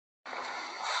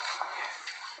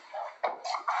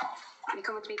you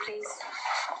come with me, please?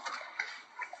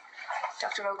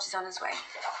 Dr. Roach is on his way.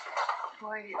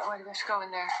 Why do we have to go in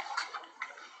there?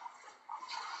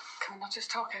 Can we not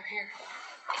just talk out here?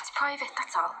 It's private,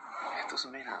 that's all. It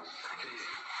doesn't mean that. Take it easy.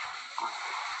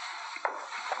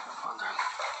 Come on, darling.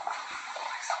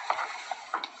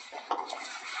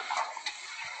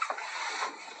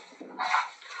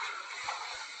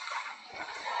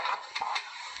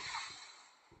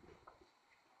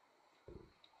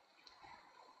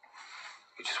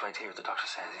 You just wait to hear what the doctor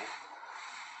says, yeah?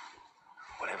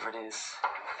 Whatever it is,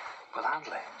 we'll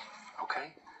handle it,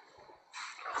 okay?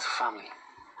 It's a family.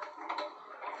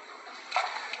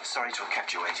 Sorry to have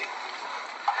kept you waiting.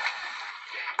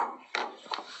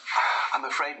 I'm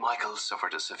afraid Michael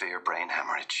suffered a severe brain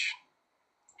hemorrhage.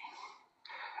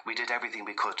 We did everything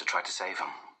we could to try to save him.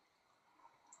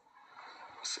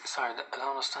 Sorry, I don't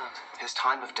understand. His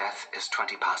time of death is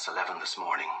 11:20 this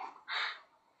morning.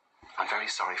 I'm very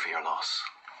sorry for your loss.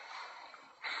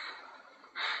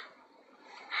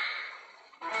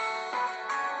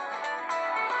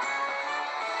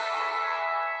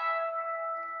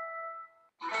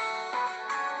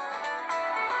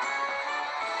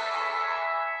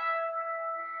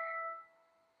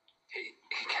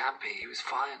 He can't be. He was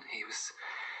fine. He was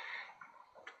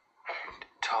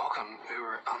talking. We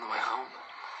were on the way home.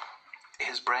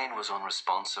 His brain was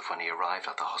unresponsive when he arrived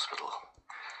at the hospital.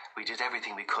 We did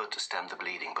everything we could to stem the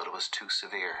bleeding, but it was too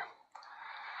severe.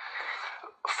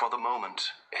 For the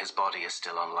moment, his body is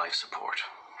still on life support.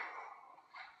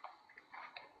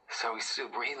 So he's still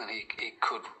breathing. He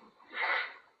could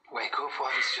wake up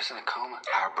while he's just in a coma.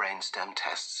 Our brain stem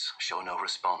tests show no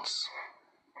response.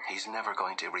 He's never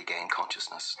going to regain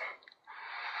consciousness.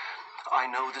 I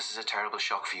know this is a terrible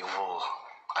shock for you all.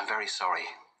 I'm very sorry.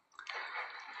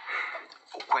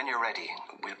 When you're ready,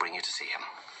 we'll bring you to see him.